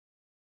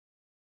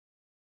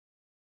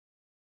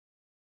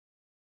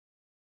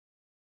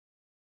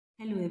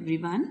Hello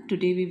everyone,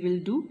 today we will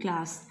do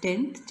class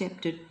 10th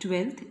chapter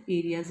 12th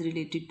areas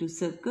related to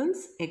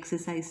circles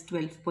exercise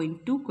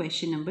 12.2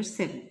 question number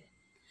 7.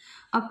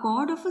 A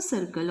chord of a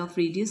circle of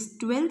radius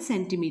 12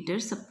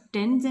 centimeters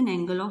subtends an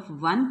angle of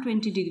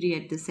 120 degree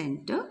at the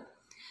center.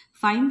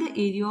 Find the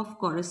area of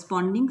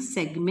corresponding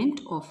segment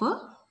of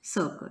a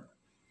circle.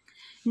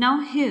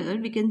 Now here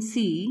we can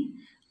see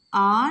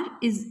R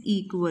is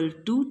equal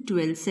to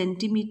 12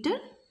 centimeter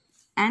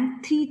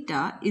and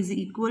theta is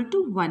equal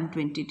to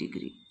 120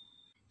 degree.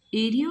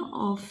 Area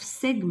of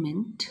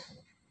segment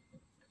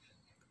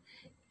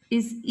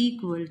is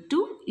equal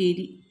to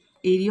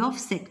area of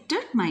sector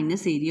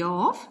minus area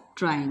of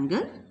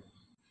triangle.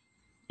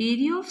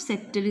 Area of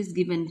sector is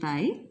given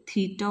by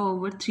theta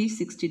over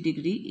 360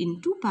 degree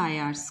into pi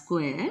r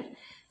square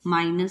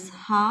minus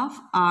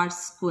half r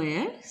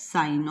square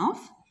sine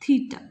of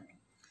theta.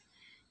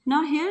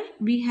 Now here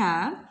we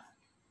have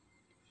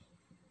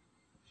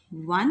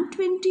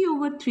 120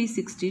 over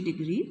 360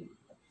 degree.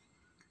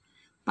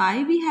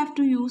 Pi we have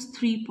to use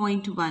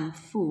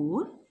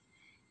 3.14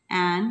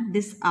 and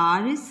this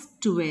r is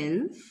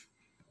 12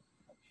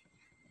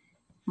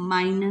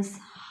 minus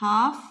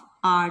half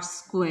r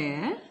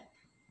square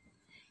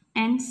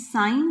and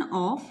sine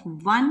of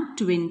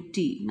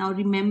 120. Now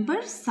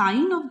remember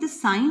sine of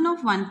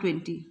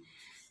 120.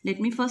 Let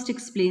me first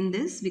explain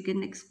this. We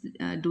can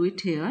do it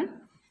here.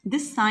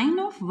 This sine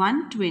of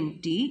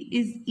 120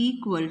 is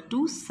equal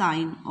to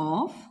sine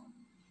of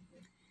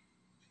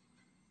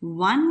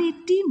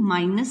 180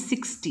 minus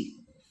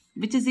 60,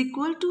 which is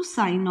equal to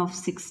sine of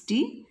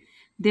 60.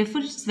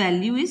 Therefore, its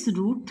value is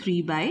root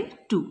 3 by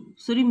 2.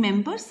 So,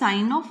 remember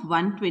sine of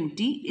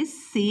 120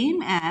 is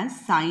same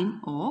as sine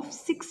of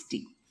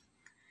 60.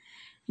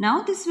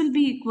 Now, this will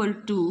be equal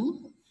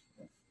to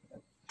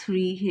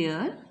 3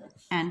 here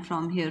and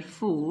from here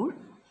 4.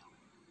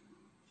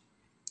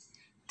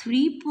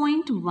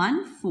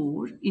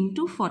 3.14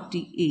 into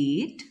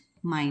 48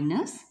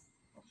 minus,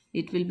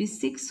 it will be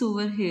 6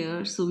 over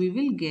here. So, we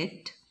will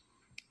get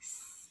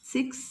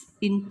 6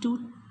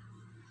 into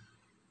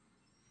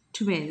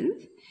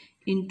 12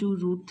 into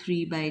root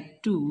 3 by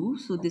 2.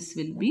 So, this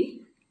will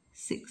be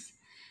 6.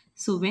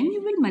 So, when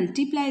you will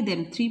multiply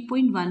them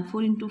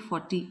 3.14 into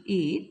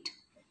 48,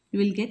 you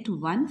will get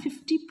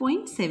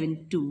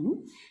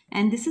 150.72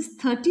 and this is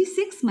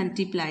 36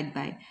 multiplied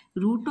by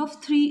root of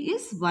 3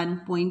 is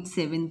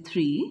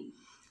 1.73.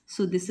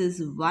 So, this is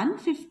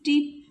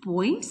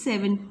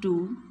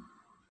 150.72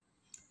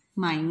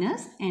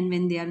 minus, and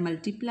when they are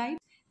multiplied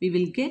we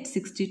will get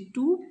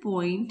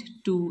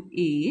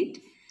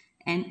 62.28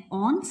 and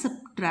on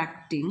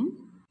subtracting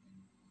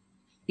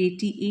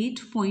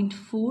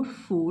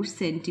 88.44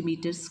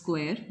 centimeters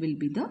square will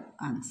be the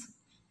answer.